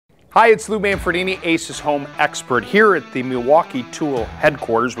Hi, it's Lou Manfredini, Ace's home expert, here at the Milwaukee Tool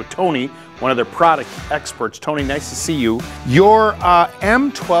headquarters with Tony, one of their product experts. Tony, nice to see you. Your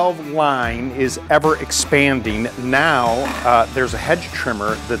M12 line is ever expanding. Now there's a hedge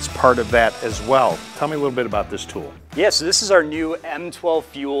trimmer that's part of that as well. Tell me a little bit about this tool. Yeah, so this is our new M12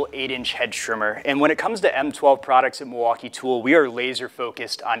 FUEL 8-inch hedge trimmer. And when it comes to M12 products at Milwaukee Tool, we are laser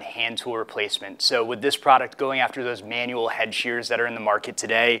focused on hand tool replacement. So with this product going after those manual hedge shears that are in the market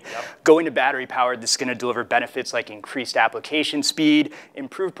today, going to battery powered, this is going to deliver benefits like increased application speed,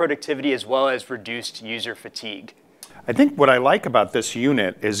 improved productivity, as well as reduced user fatigue. I think what I like about this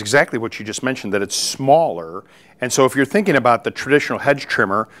unit is exactly what you just mentioned, that it's smaller. And so if you're thinking about the traditional hedge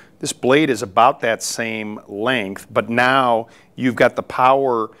trimmer, this blade is about that same length, but now you've got the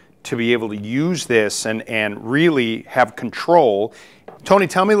power to be able to use this and really have control. Tony,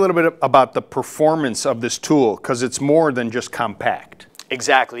 tell me a little bit about the performance of this tool, because it's more than just compact.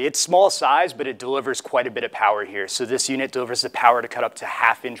 Exactly. It's small size, but it delivers quite a bit of power here. So this unit delivers the power to cut up to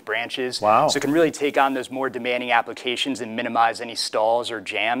half-inch branches. Wow. So it can really take on those more demanding applications and minimize any stalls or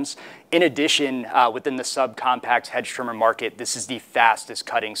jams. In addition, within the subcompact hedge trimmer market, this is the fastest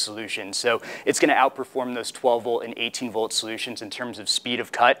cutting solution. So it's going to outperform those 12-volt and 18-volt solutions in terms of speed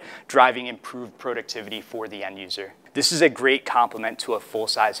of cut, driving improved productivity for the end user. This is a great complement to a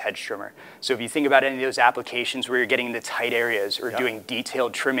full-size hedge trimmer. So if you think about any of those applications where you're getting into tight areas or doing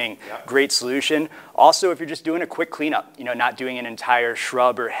detailed trimming, great solution. Also, if you're just doing a quick cleanup, not doing an entire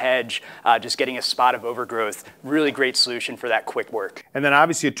shrub or hedge, just getting a spot of overgrowth, really great solution for that quick work. And then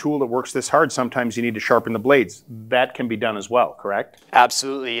obviously a tool that works this hard, sometimes you need to sharpen the blades. That can be done as well, correct?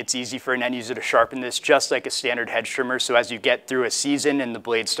 Absolutely. It's easy for an end user to sharpen this just like a standard hedge trimmer. So as you get through a season and the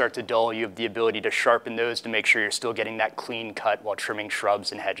blades start to dull, you have the ability to sharpen those to make sure you're still getting that clean cut while trimming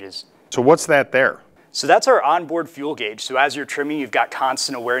shrubs and hedges. So what's that there? So that's our onboard fuel gauge. So as you're trimming, you've got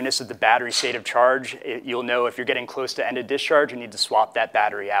constant awareness of the battery state of charge. You'll know if you're getting close to end of discharge, you need to swap that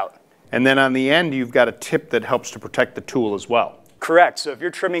battery out. And then on the end, you've got a tip that helps to protect the tool as well. Correct. So if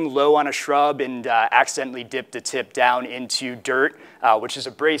you're trimming low on a shrub and accidentally dip the tip down into dirt, which is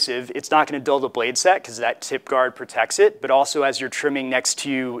abrasive, it's not going to dull the blade set because that tip guard protects it. But also as you're trimming next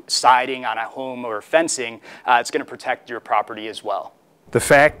to siding on a home or fencing, it's going to protect your property as well. The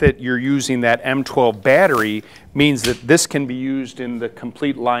fact that you're using that M12 battery means that this can be used in the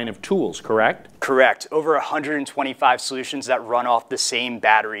complete line of tools, correct? Correct. Over 125 solutions that run off the same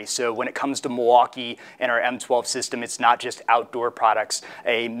battery. So when it comes to Milwaukee and our M12 system, it's not just outdoor products,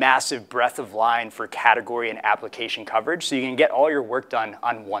 a massive breadth of line for category and application coverage. So you can get all your work done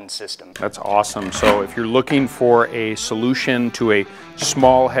on one system. That's awesome. So if you're looking for a solution to a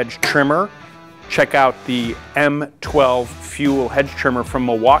small hedge trimmer, check out the M12 FUEL hedge trimmer from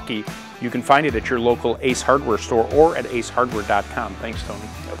Milwaukee. You can find it at your local Ace Hardware store or at acehardware.com. Thanks, Tony.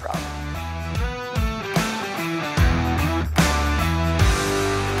 No problem.